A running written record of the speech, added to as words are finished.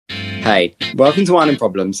Hey, welcome to Wine and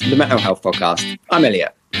Problems, the mental health podcast. I'm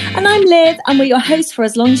Elliot. And I'm Liv, and we're your hosts for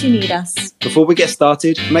as long as you need us. Before we get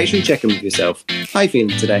started, make sure you check in with yourself. How are you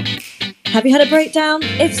feeling today? Have you had a breakdown?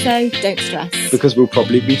 If so, don't stress. Because we'll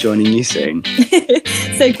probably be joining you soon.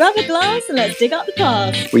 So grab a glass and let's dig up the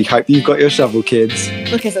past. We hope you've got your shovel, kids.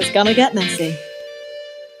 Because it's gonna get messy.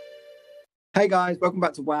 Hey guys, welcome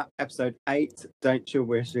back to WAP episode 8. Don't you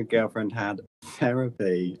wish your girlfriend had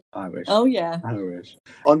therapy? I wish. Oh yeah. I wish.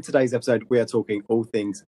 On today's episode, we are talking all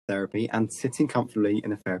things therapy, and sitting comfortably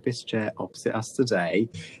in a therapist chair opposite us today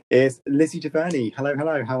is Lizzie Giverny. Hello,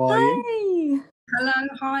 how are you? Hello,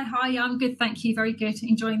 hi, I'm good, thank you, very good,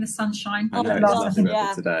 enjoying the sunshine. I know it's lovely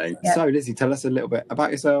weather today. Yeah. So Lizzie, tell us a little bit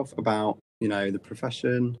about yourself, about the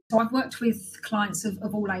profession. So I've worked with clients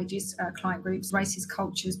of all ages, client groups, races,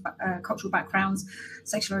 cultures, cultural backgrounds,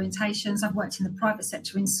 sexual orientations. I've worked in the private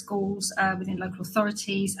sector in schools, within local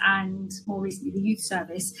authorities, and more recently the youth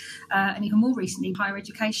service, and even more recently higher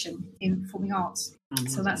education in performing arts. Mm-hmm.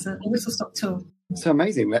 So that's a whistle-stop tour. So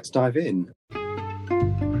amazing, let's dive in.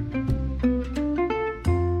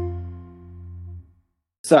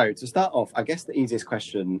 So to start off, I guess the easiest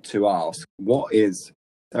question to ask, what is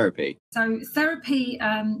therapy? So therapy,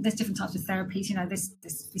 there's different types of therapies.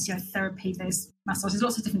 There's physiotherapy, there's massage, there's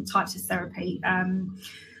lots of different types of therapy.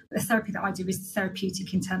 The therapy that I do is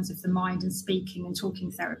therapeutic in terms of the mind and speaking and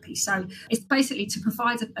talking therapy. So it's basically to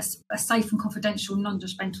provide a safe and confidential,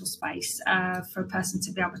 non-judgmental space for a person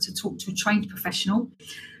to be able to talk to a trained professional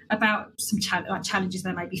about some challenges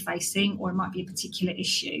they may be facing, or it might be a particular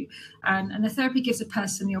issue. And the therapy gives a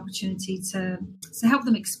person the opportunity to help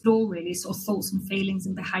them explore really sort of thoughts and feelings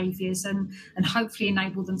and behaviours, and hopefully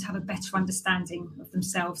enable them to have a better understanding of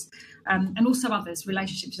themselves and also others,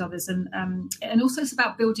 relationships with others. And also it's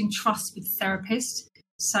about building trust with the therapist.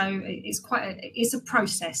 So it's a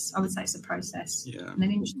process. I would say it's a process. Yeah. And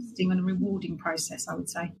an interesting and a rewarding process, I would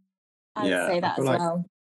say. I would say that as well.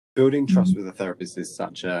 Building trust with a therapist is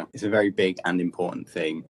it's a very big and important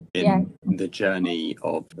thing in the journey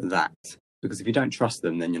of that. Because if you don't trust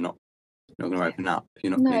them, then you're not going to open up.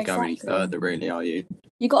 You're not going to go any further, really, are you?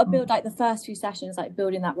 You got to build the first few sessions,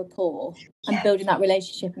 building that rapport and building that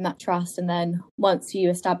relationship and that trust. And then once you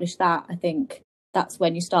establish that, I think that's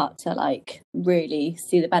when you start to really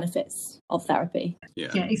see the benefits of therapy. Yeah,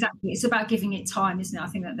 exactly. It's about giving it time, isn't it? I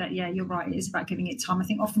think that you're right. It is about giving it time. I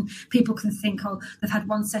think often people can think, they've had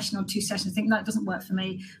one session or two sessions, think, no, it doesn't work for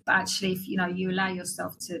me. But actually, if you allow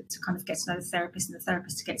yourself to kind of get to know the therapist and the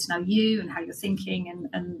therapist to get to know you and how you're thinking,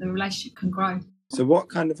 and the relationship can grow. So what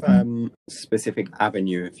kind of specific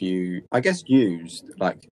avenue have you, I guess, used,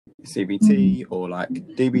 like CBT or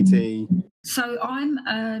DBT? So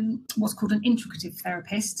I'm what's called an integrative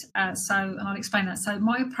therapist. And I'll explain that. So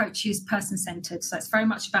my approach is person-centered. So it's very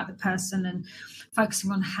much about the person and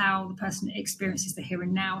focusing on how the person experiences the here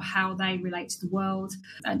and now, how they relate to the world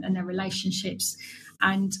and their relationships.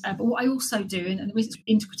 And but what I also do, and the reason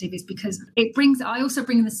it's integrative, is because I also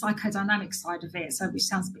bring in the psychodynamic side of it, so which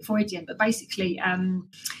sounds a bit Freudian, but basically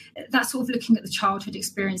that's sort of looking at the childhood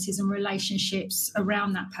experiences and relationships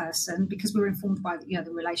around that person, because we're informed by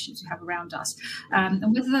the relationships we have around us, and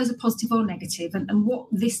whether those are positive or negative, and what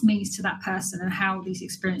this means to that person, and how these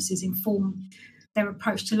experiences inform their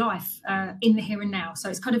approach to life in the here and now. So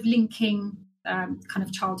it's kind of linking kind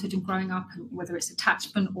of childhood and growing up, and whether it's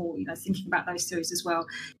attachment or thinking about those theories as well,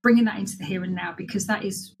 bringing that into the here and now, because that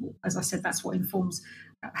is, as I said, that's what informs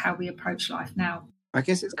how we approach life now. I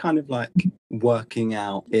guess it's kind of like working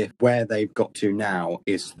out if where they've got to now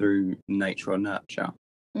is through nature or nurture.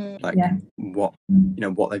 What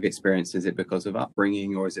they've experienced, is it because of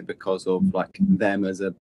upbringing, or is it because of them as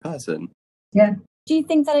a person? Yeah. Do you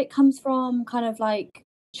think that it comes from kind of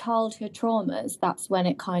childhood traumas? That's when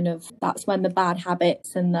the bad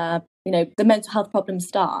habits and the mental health problems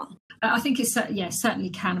start. I think certainly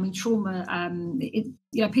can. I mean, trauma,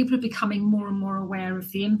 people are becoming more and more aware of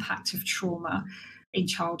the impact of trauma in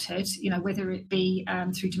childhood, whether it be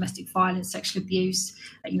through domestic violence, sexual abuse,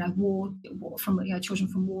 war from children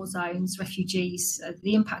from war zones, refugees.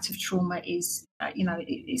 The impact of trauma is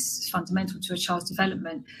is fundamental to a child's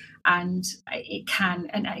development, and it can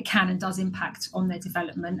and does impact on their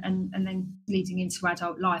development, and then leading into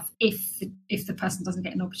adult life if the person doesn't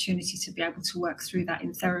get an opportunity to be able to work through that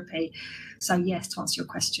in therapy. So yes, to answer your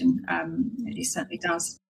question, it certainly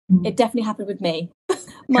does. It definitely happened with me.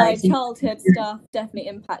 My childhood stuff definitely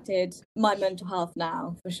impacted my mental health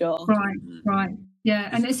now, for sure. Right. Yeah,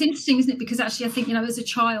 and it's interesting, isn't it? Because actually, I think as a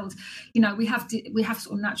child, we have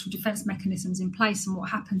sort of natural defence mechanisms in place, and what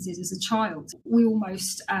happens is, as a child, we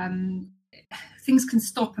almost things can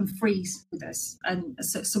stop and freeze with us, and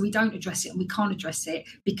so we don't address it, and we can't address it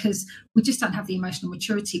because we just don't have the emotional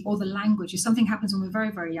maturity or the language. If something happens when we're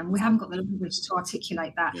very, very young, we haven't got the language to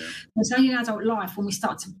articulate that. It's only in adult life when we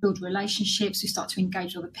start to build relationships, we start to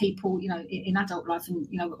engage other people, in adult life, and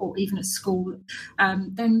or even at school,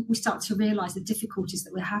 then we start to realise the difficulties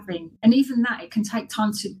that we're having, and even that it can take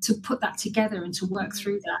time to put that together and to work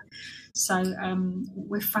through that. So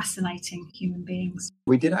we're fascinating human beings.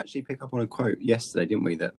 We did actually pick up on a quote yesterday, didn't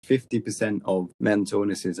we, that 50% of mental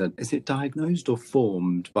illnesses are, is it diagnosed or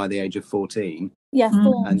formed by the age of 14? Yeah,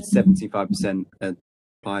 formed. And 75% are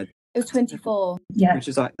applied. It was 24. Yeah. Which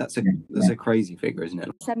is like, that's a crazy figure, isn't it?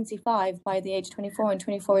 75 by the age of 24, and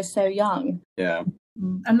 24 is so young. Yeah.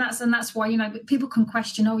 And that's why, people can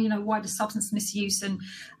question, why does substance misuse and,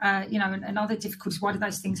 and other difficulties, why do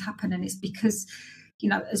those things happen? And it's because,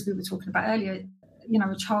 as we were talking about earlier,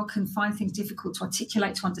 a child can find things difficult to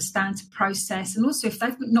articulate, to understand, to process. And also if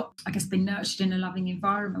they've not, been nurtured in a loving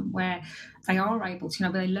environment where they are able to,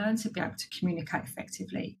 where they learn to be able to communicate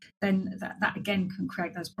effectively, then that again can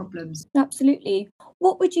create those problems. Absolutely.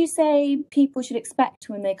 What would you say people should expect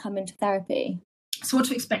when they come into therapy? So what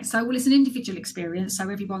to expect? So, it's an individual experience. So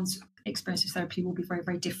everyone's experience of therapy will be very,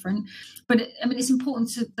 very different. But it's important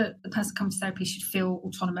that the person coming to therapy should feel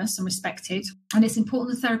autonomous and respected. And it's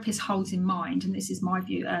important the therapist holds in mind, and this is my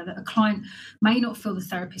view, that a client may not feel the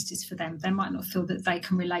therapist is for them. They might not feel that they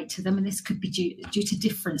can relate to them. And this could be due to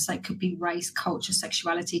difference. So it could be race, culture,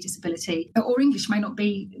 sexuality, disability, or English may not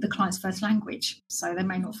be the client's first language. So they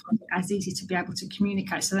may not find it as easy to be able to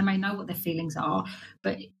communicate. So they may know what their feelings are,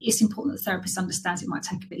 but it's important that the therapist understands it might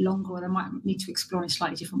take a bit longer, or they might need to explore in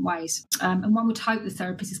slightly different ways. And one would hope the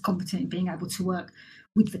therapist is competent in being able to work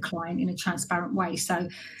with the client in a transparent way. So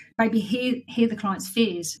maybe hear the client's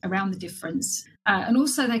fears around the difference. And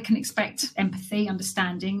also they can expect empathy,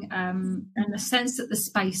 understanding, and a sense that the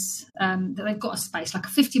space, that they've got a space, like a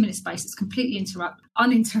 50-minute space that's completely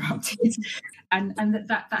uninterrupted, and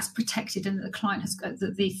that's protected, and that the client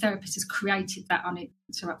that the therapist has created that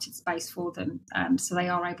uninterrupted space for them, so they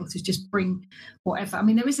are able to just bring whatever.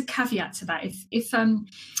 There is a caveat to that. If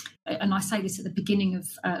and I say this at the beginning of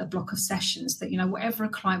a block of sessions, that whatever a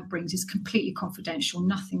client brings is completely confidential.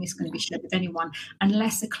 Nothing is going to be shared with anyone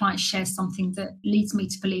unless a client shares something that leads me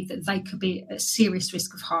to believe that they could be at serious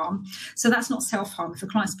risk of harm. So that's not self-harm. If a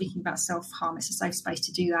client's speaking about self-harm, it's a safe space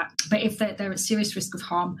to do that. But if they're at serious risk of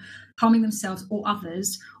harming themselves or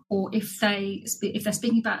others, or if they're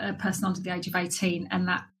speaking about a person under the age of 18 and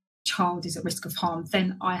that child is at risk of harm,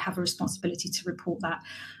 then I have a responsibility to report that.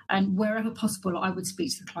 And wherever possible, I would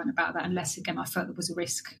speak to the client about that, unless, again, I felt there was a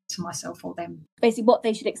risk to myself or them. Basically, what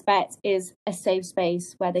they should expect is a safe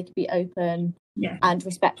space where they could be open and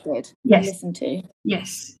respected and listened to.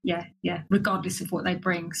 Yes, yeah, regardless of what they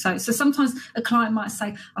bring. So sometimes a client might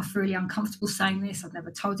say, I feel really uncomfortable saying this, I've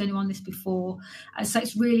never told anyone this before. And so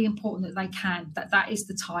it's really important that they can, that is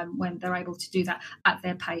the time when they're able to do that at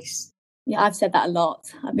their pace. Yeah, I've said that a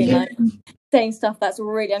lot. I've been saying stuff that's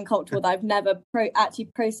really uncomfortable that I've never actually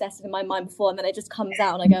processed in my mind before, and then it just comes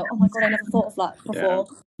out and I go, oh my God, I never thought of that before.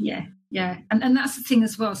 Yeah. And that's the thing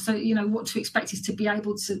as well. So, what to expect is to be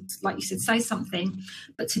able to, like you said, say something,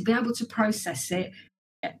 but to be able to process it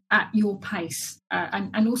at your pace,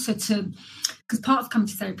 and also because part of coming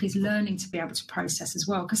to therapy is learning to be able to process as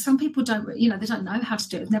well, because some people don't, they don't know how to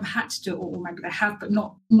do it, they've never had to do it, or maybe they have but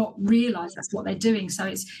not realize that's what they're doing. So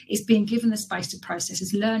it's being given the space to process,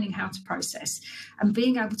 it's learning how to process, and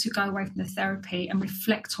being able to go away from the therapy and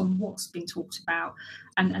reflect on what's being talked about,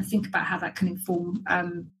 and think about how that can inform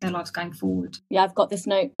their lives going forward. Yeah, I've got this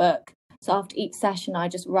notebook, so after each session I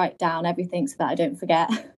just write down everything so that I don't forget,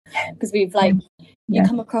 because we've you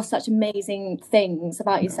come across such amazing things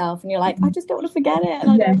about yourself and you're like, I just don't want to forget it. And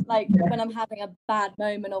I don't when I'm having a bad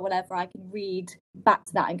moment or whatever, I can read back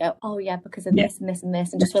to that and go, oh yeah, because of this and this and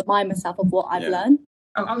this, and just remind myself of what I've learned.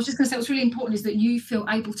 I was just going to say, what's really important is that you feel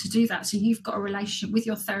able to do that. So you've got a relationship with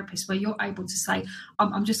your therapist where you're able to say,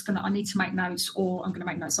 I need to make notes, or I'm going to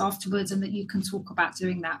make notes afterwards, and that you can talk about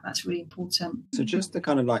doing that. That's really important. So just to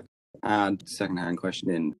kind of add second-hand question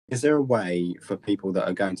in, is there a way for people that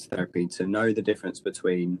are going to therapy to know the difference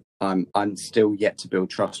between I'm still yet to build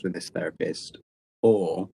trust with this therapist,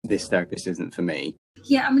 or this therapist isn't for me?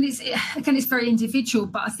 Yeah, it's very individual,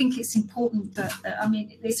 but I think it's important that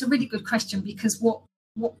it's a really good question, because what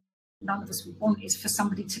none of us would want is for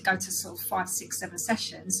somebody to go to sort of 5, 6, 7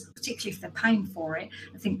 sessions, particularly if they're paying for it,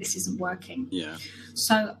 and think this isn't working. Yeah.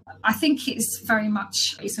 So I think it's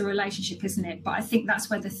a relationship, isn't it? But I think that's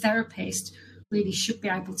where the therapist really should be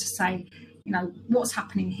able to say, you know, what's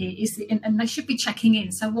happening here and they should be checking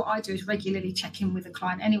in. So what I do is regularly check in with the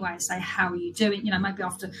client anyway and say, how are you doing? You know, maybe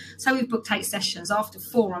after, so we've booked 8 sessions, after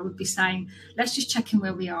 4 I would be saying, let's just check in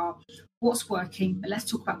where we are, what's working, but let's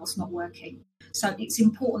talk about what's not working. So it's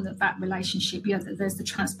important that relationship, you know, that there's the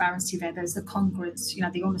transparency there's the congruence, you know,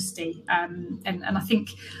 the honesty. And I think,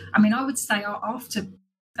 I mean, I would say after,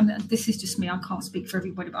 I mean, this is just me, I can't speak for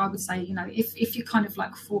everybody, but I would say, you know, if you're kind of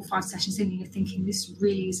like 4 or 5 sessions in and you're thinking this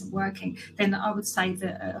really isn't working, then I would say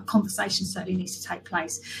that a conversation certainly needs to take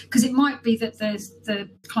place. Because it might be that the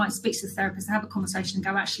client speaks to the therapist, they have a conversation and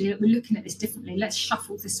go, actually, we're looking at this differently, let's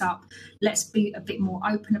shuffle this up, let's be a bit more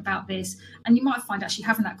open about this. And you might find actually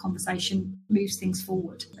having that conversation moves things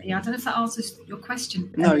forward. But yeah, I don't know if that answers your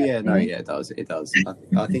question. No, it does.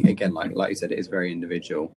 I think, again, like you said, it is very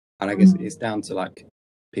individual. And I guess it's down to like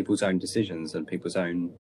people's own decisions and people's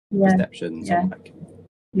own perceptions on like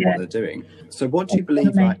what they're doing. So what do you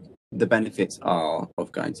believe like the benefits are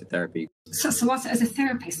of going to therapy? So as a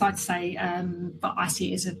therapist, I'd say but I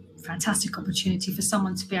see it as a fantastic opportunity for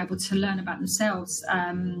someone to be able to learn about themselves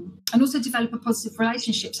and also develop a positive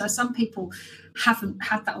relationship. So some people haven't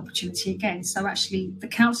had that opportunity again. So actually the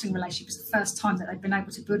counselling relationship is the first time that they've been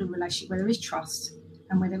able to build a relationship where there is trust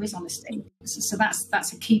and where there is honesty. So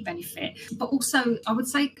that's a key benefit. But also, I would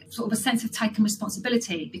say sort of a sense of taking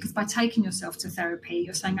responsibility, because by taking yourself to therapy,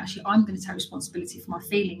 you're saying, actually, I'm going to take responsibility for my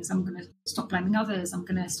feelings. I'm going to stop blaming others. I'm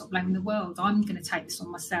going to stop blaming the world. I'm going to take this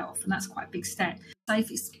on myself. And that's quite a big step. So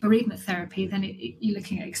if it's bereavement therapy, then you're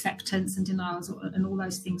looking at acceptance and denials and all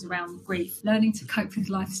those things around grief, learning to cope with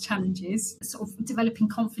life's challenges, sort of developing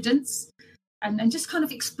confidence, and just kind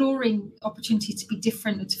of exploring opportunity to be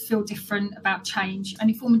different and to feel different about change and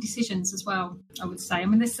informing decisions as well, I would say. I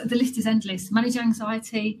mean, the list is endless. Manage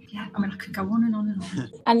anxiety. Yeah, I mean, I could go on and on and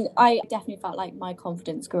on. And I definitely felt like my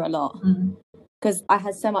confidence grew a lot because I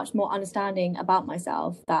had so much more understanding about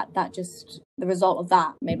myself that just, the result of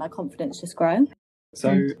that made my confidence just grow.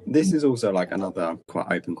 So this is also like another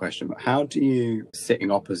quite open question, but how do you,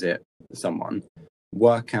 sitting opposite someone,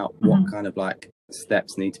 work out what kind of like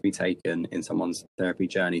steps need to be taken in someone's therapy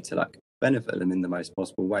journey to like benefit them in the most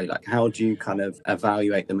possible way? Like, how do you kind of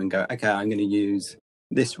evaluate them and go, okay, I'm going to use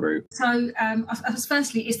this route? So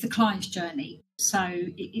firstly, it's the client's journey. So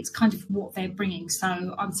it's kind of what they're bringing.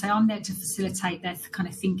 So I would say I'm there to facilitate their kind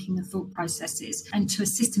of thinking and thought processes and to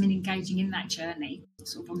assist them in engaging in that journey,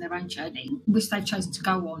 sort of on their own journey, which they've chosen to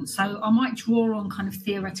go on. So I might draw on kind of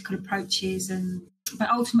theoretical approaches but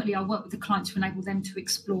ultimately I work with the client to enable them to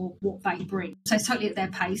explore what they bring. So it's totally at their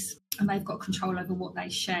pace and they've got control over what they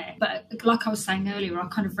share. But like I was saying earlier, I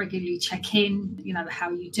kind of regularly check in, you know, how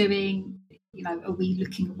are you doing? You know, are we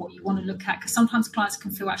looking at what you want to look at? Because sometimes clients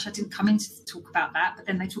can feel, actually, I didn't come in to talk about that, but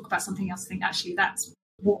then they talk about something else and think, actually, that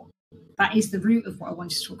is the root of what I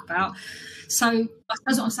wanted to talk about. So I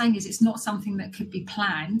suppose what I'm saying is it's not something that could be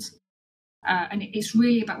planned. And it's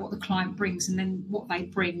really about what the client brings, and then what they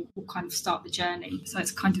bring will kind of start the journey. So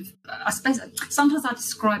it's kind of, I suppose, sometimes I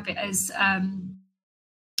describe it as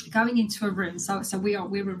going into a room. So we're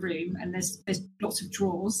a room, and there's lots of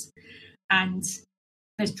drawers, and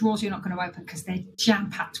there's drawers you're not going to open because they're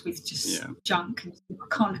jam-packed with just junk. And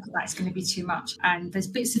I can't look at that, it's going to be too much. And there's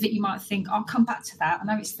bits of it you might think, I'll come back to that, I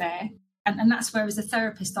know it's there. And that's where, as a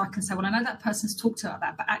therapist, I can say, well, I know that person's talked about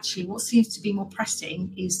that, but actually what seems to be more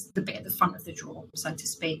pressing is the bit at the front of the drawer, so to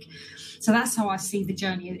speak. So that's how I see the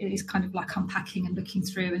journey. It is kind of like unpacking and looking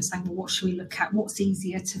through and saying, well, what should we look at? What's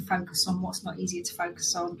easier to focus on? What's not easier to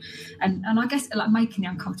focus on? And I guess like making the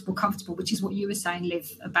uncomfortable comfortable, which is what you were saying, Liv,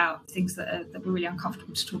 about things that were really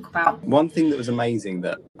uncomfortable to talk about. One thing that was amazing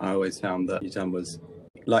that I always found that you done was,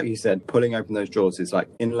 like you said, pulling open those drawers is like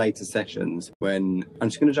in later sessions when I'm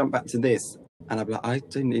just going to jump back to this. And I'm like, I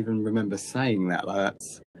didn't even remember saying that. Like,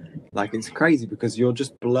 that's like, it's crazy because you're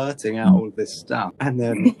just blurting out all of this stuff. And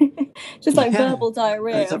then just like verbal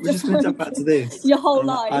diarrhea. Like, we're just going to jump back to this. Your whole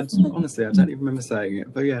life. Honestly, I don't even remember saying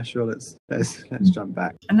it. But yeah, sure, let's jump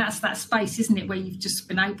back. And that's that space, isn't it, where you've just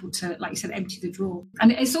been able to, like you said, empty the drawer.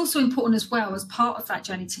 And it's also important as well, as part of that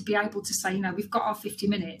journey, to be able to say, you know, we've got our 50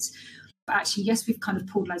 minutes. But actually, yes, we've kind of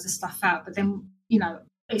pulled loads of stuff out. But then, you know,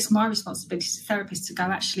 it's my responsibility as a therapist to go,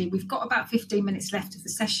 actually, we've got about 15 minutes left of the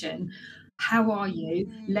session. How are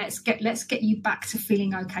you? Let's get you back to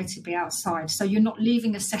feeling okay to be outside. So you're not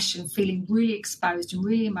leaving a session feeling really exposed and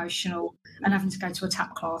really emotional and having to go to a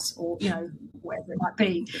tap class or, you know, whatever it might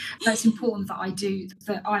be. But it's important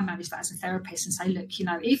that I manage that as a therapist and say, look, you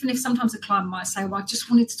know, even if sometimes a client might say, well, I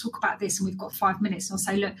just wanted to talk about this and we've got 5 minutes. And I'll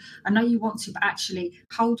say, look, I know you want to, but actually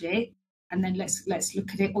hold it. and then let's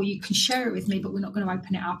look at it, or you can share it with me, but we're not going to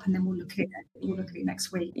open it up, and then we'll look at it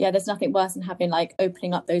next week. Yeah, there's nothing worse than having like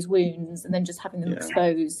opening up those wounds and then just having them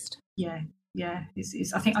exposed. Yeah,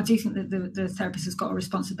 I do think that the therapist has got a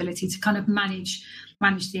responsibility to kind of manage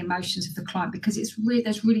the emotions of the client, because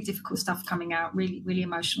there's really difficult stuff coming out, really, really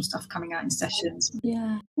emotional stuff coming out in sessions.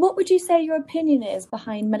 Yeah. What would you say your opinion is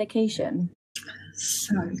behind medication?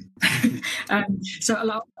 So I'm a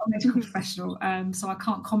medical professional, so I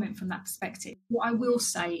can't comment from that perspective. What I will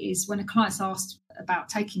say is, when a client's asked about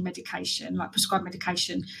taking medication, like prescribed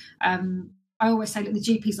medication, I always say that the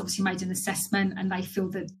GP's obviously made an assessment, and they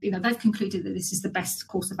feel that, they've concluded that this is the best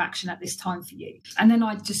course of action at this time for you. And then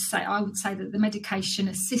I would say that the medication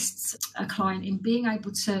assists a client in being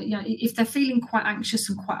able to, if they're feeling quite anxious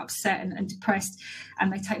and quite upset and depressed,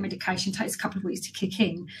 and they take medication, takes a couple of weeks to kick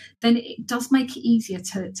in, then it does make it easier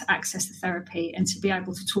to access the therapy and to be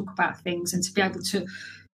able to talk about things and to be able to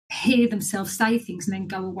hear themselves say things and then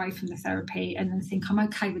go away from the therapy and then think, I'm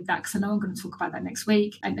okay with that because I know I'm going to talk about that next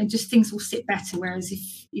week, and just things will sit better. Whereas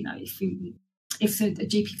if a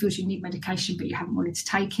GP feels you need medication but you haven't wanted to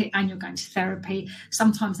take it and you're going to therapy,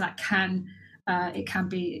 sometimes that can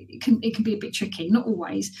be a bit tricky. Not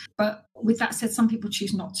always, but with that said, some people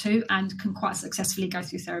choose not to and can quite successfully go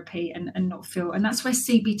through therapy and not feel. And that's where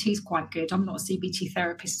CBT is quite good. I'm not a CBT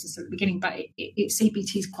therapist at the beginning, but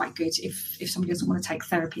CBT is quite good if somebody doesn't want to take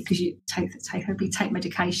therapy, because you take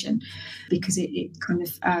medication, because it kind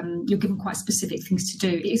of you're given quite specific things to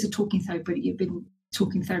do. It is a talking therapy, but you've been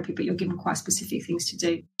talking therapy, but you're given quite specific things to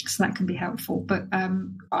do, so that can be helpful. But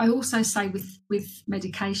I also say with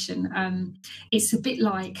medication, it's a bit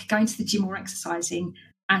like going to the gym or exercising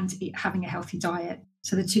and having a healthy diet.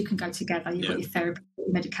 So the two can go together. You've got your therapy,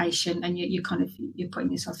 your medication, and you're putting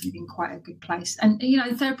yourself in quite a good place. And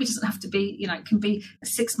therapy doesn't have to be, it can be a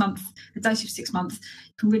dose of 6 months.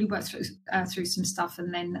 You can really work through some stuff,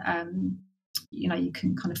 and then you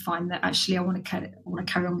can kind of find that actually I want to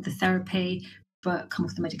carry on with the therapy, but come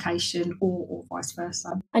off the medication, or vice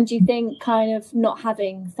versa. And do you think kind of not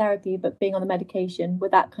having therapy but being on the medication, would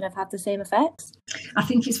that kind of have the same effects? I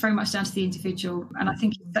think it's very much down to the individual, and I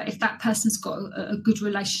think that if that person's got a good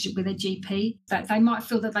relationship with their GP, that they might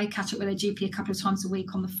feel that they catch up with their GP a couple of times a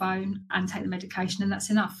week on the phone and take the medication, and that's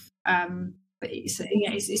enough. But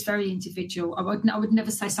it's very individual. I would never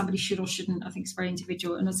say somebody should or shouldn't. I think it's very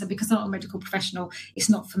individual, and also because I'm not a medical professional, it's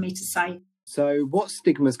not for me to say. So what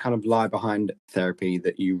stigmas kind of lie behind therapy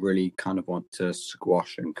that you really kind of want to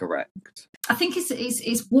squash and correct? I think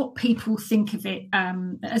it's what people think of it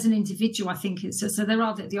as an individual. I think so there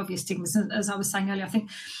are the obvious stigmas. As I was saying earlier, I think,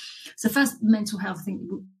 so first, mental health. I think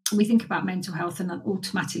we think about mental health and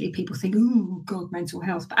automatically people think, oh, God, mental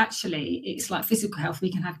health. But actually, it's like physical health.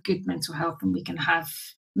 We can have good mental health and we can have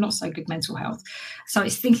not so good mental health. So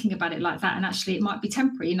it's thinking about it like that. And actually it might be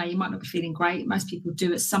temporary. You might not be feeling great. Most people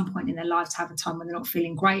do at some point in their lives have a time when they're not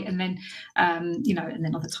feeling great. And then, and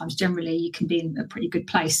then other times generally you can be in a pretty good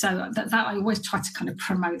place. So that I always try to kind of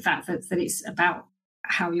promote that it's about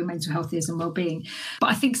how your mental health is and well-being.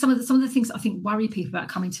 But I think some of the things that I think worry people about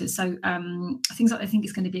coming to, so things like, I think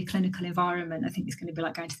it's going to be a clinical environment. I think it's going to be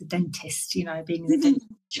like going to the dentist, being in the dentist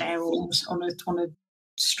chair or on a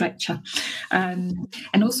stretcher, and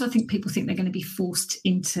also I think people think they're going to be forced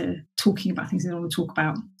into talking about things they don't want to talk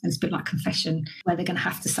about, and it's a bit like confession, where they're going to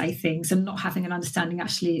have to say things and not having an understanding.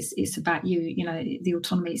 Actually, it's about you. The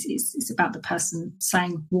autonomy is about the person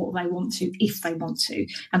saying what they want to, if they want to,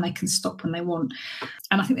 and they can stop when they want.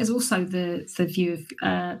 And I think there's also the view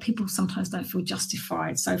of people sometimes don't feel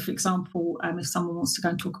justified. So, for example, if someone wants to go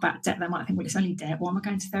and talk about debt, they might think, well, it's only debt. Why am I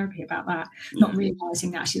going to therapy about that? Yeah. Not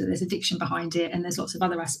realising actually that there's addiction behind it, and there's lots of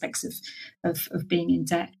other aspects of being in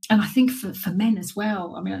debt. And I think for men as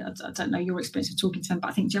well, I mean, I don't know your experience of talking to them, but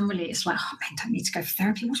I think generally it's like, oh, men don't need to go for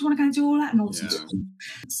therapy. What do you want to go and do all that? And all sorts of things.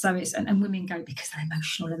 So it's, and women go because they're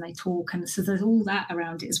emotional and they talk. And so there's all that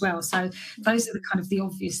around it as well. So those are the kind of the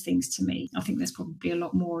obvious things to me. I think there's probably a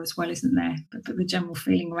lot more as well, isn't there? But the general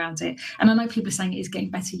feeling around it. And I know people are saying it is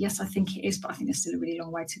getting better. Yes, I think it is, but I think there's still a really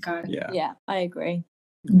long way to go. Yeah, I agree.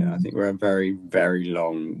 Yeah, I think we're a very, very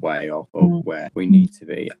long way off of where we need to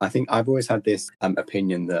be. I think I've always had this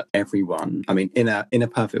opinion that everyone, I mean, in a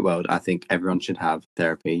perfect world, I think everyone should have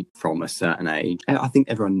therapy from a certain age. I think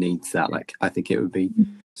everyone needs that. Like, I think it would be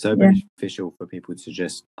so beneficial for people to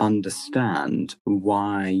just understand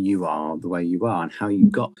why you are the way you are and how you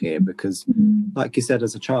got here. Because, like you said,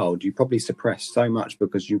 as a child, you probably suppress so much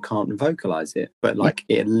because you can't vocalize it, but like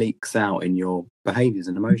it leaks out in your behaviors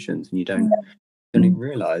and emotions, and you don't didn't even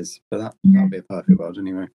realise, but that would be a perfect world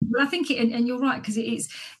anyway. Well, I think and you're right, because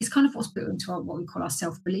it's kind of what's built into what we call our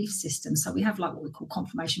self-belief system. So we have like what we call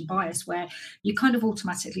confirmation bias, where you kind of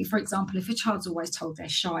automatically, for example, if a child's always told they're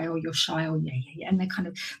shy, or you're shy, or yeah, and that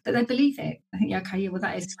they believe it. I think, well,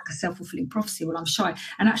 that is like a self-fulfilling prophecy. Well, I'm shy,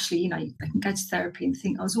 and actually, they can go to therapy and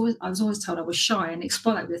think I was always told I was shy, and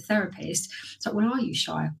explore that with a therapist. It's like, well, are you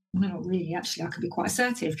shy? No, not really. Actually, I could be quite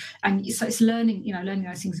assertive. And so it's learning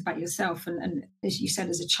those things about yourself. And as you said,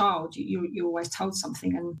 as a child, you're always told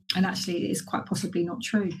something, and actually it is quite possibly not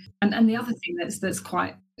true. And the other thing that's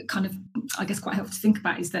quite kind of, I guess, quite helpful to think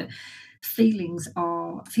about is that feelings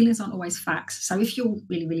aren't always facts. So if you're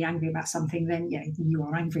really, really angry about something, then yeah, you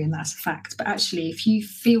are angry and that's a fact. But actually, if you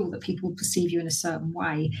feel that people perceive you in a certain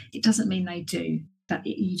way, it doesn't mean they do. That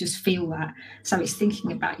you just feel that. So it's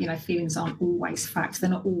thinking about, feelings aren't always facts. They're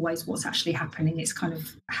not always what's actually happening. It's kind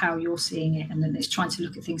of how you're seeing it, and then it's trying to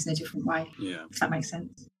look at things in a different way. Yeah. If that makes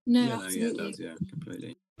sense. No, yeah, absolutely. Yeah, it does. Yeah,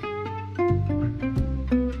 completely.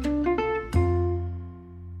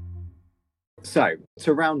 So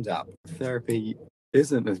to round up, therapy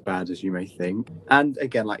isn't as bad as you may think. And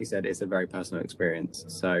again, like you said, it's a very personal experience.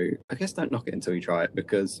 So I guess don't knock it until you try it,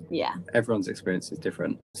 because everyone's experience is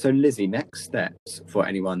different. So Lizzie, next steps for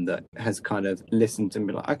anyone that has kind of listened and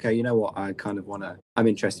been like, okay, you know what, I'm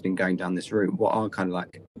interested in going down this route. What are kind of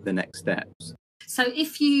like the next steps? So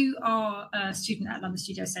if you are a student at London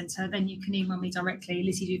Studio Centre, then you can email me directly,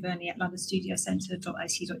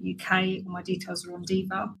 lizzieDuvernay@londonstudiocentre.ac.uk. All my details are on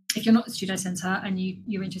Diva. If you're not at Studio Centre and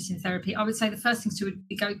you're interested in therapy, I would say the first thing would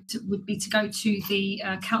be to go to the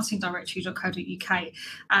counsellingdirectory.co.uk,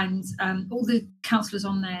 and all the counsellors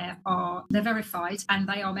on there they're verified, and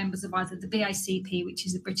they are members of either the BACP, which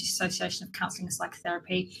is the British Association of Counselling and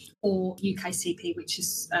Psychotherapy, or UKCP, which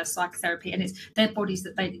is psychotherapy, and they're bodies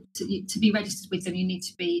that to be registered with them, you need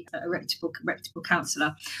to be a reputable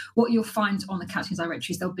counsellor. What you'll find on the counselling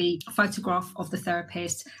directories, there'll be a photograph of the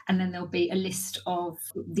therapist, and then there'll be a list of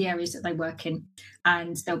the areas that they work in,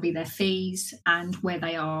 and there'll be their fees and where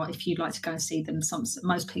they are if you'd like to go and see them.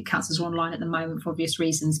 Most counsellors are online at the moment for obvious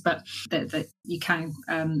reasons, but that you can.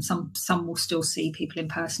 Some will still see people in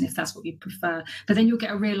person if that's what you prefer. But then you'll get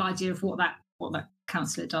a real idea of what that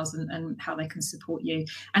counsellor does and how they can support you.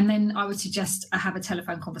 And then I would suggest have a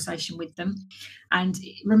telephone conversation with them, and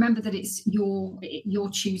remember that it's you're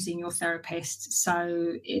choosing your therapist.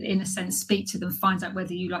 So in a sense, speak to them, find out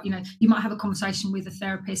whether you like, you might have a conversation with a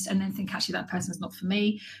therapist and then think, actually that person's not for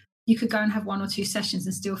me. You could go and have 1 or 2 sessions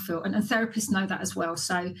and still feel, and therapists know that as well.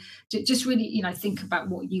 So just really, think about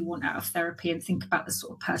what you want out of therapy, and think about the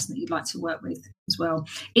sort of person that you'd like to work with as well.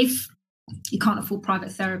 If you can't afford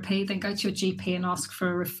private therapy, then go to your GP and ask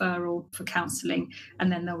for a referral for counselling, and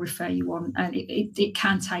then they'll refer you on. And it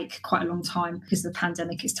can take quite a long time because of the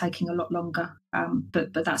pandemic. It's taking a lot longer.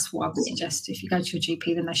 But that's what I would suggest. If you go to your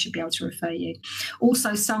GP, then they should be able to refer you.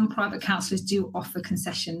 Also, some private counsellors do offer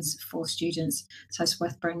concessions for students, so it's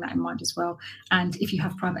worth bearing that in mind as well. And if you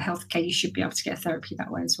have private healthcare, you should be able to get therapy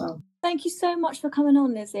that way as well. Thank you so much for coming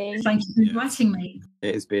on, Lizzie. Thank you for inviting me.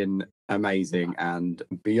 It has been amazing and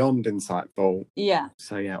beyond insightful. Yeah.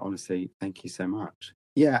 So yeah, honestly, thank you so much.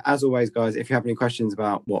 Yeah, as always, guys, if you have any questions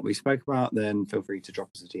about what we spoke about, then feel free to drop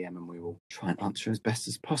us a DM and we will try and answer as best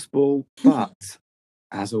as possible. But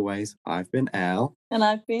as always, I've been Elle. And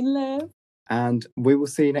I've been Liv. And we will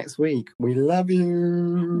see you next week. We love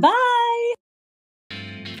you. Bye.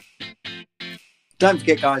 Don't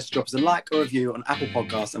forget, guys, to drop us a like or review on Apple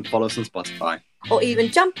Podcasts and follow us on Spotify. Or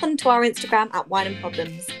even jump onto our Instagram at Wine and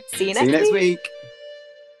Problems. See you next week.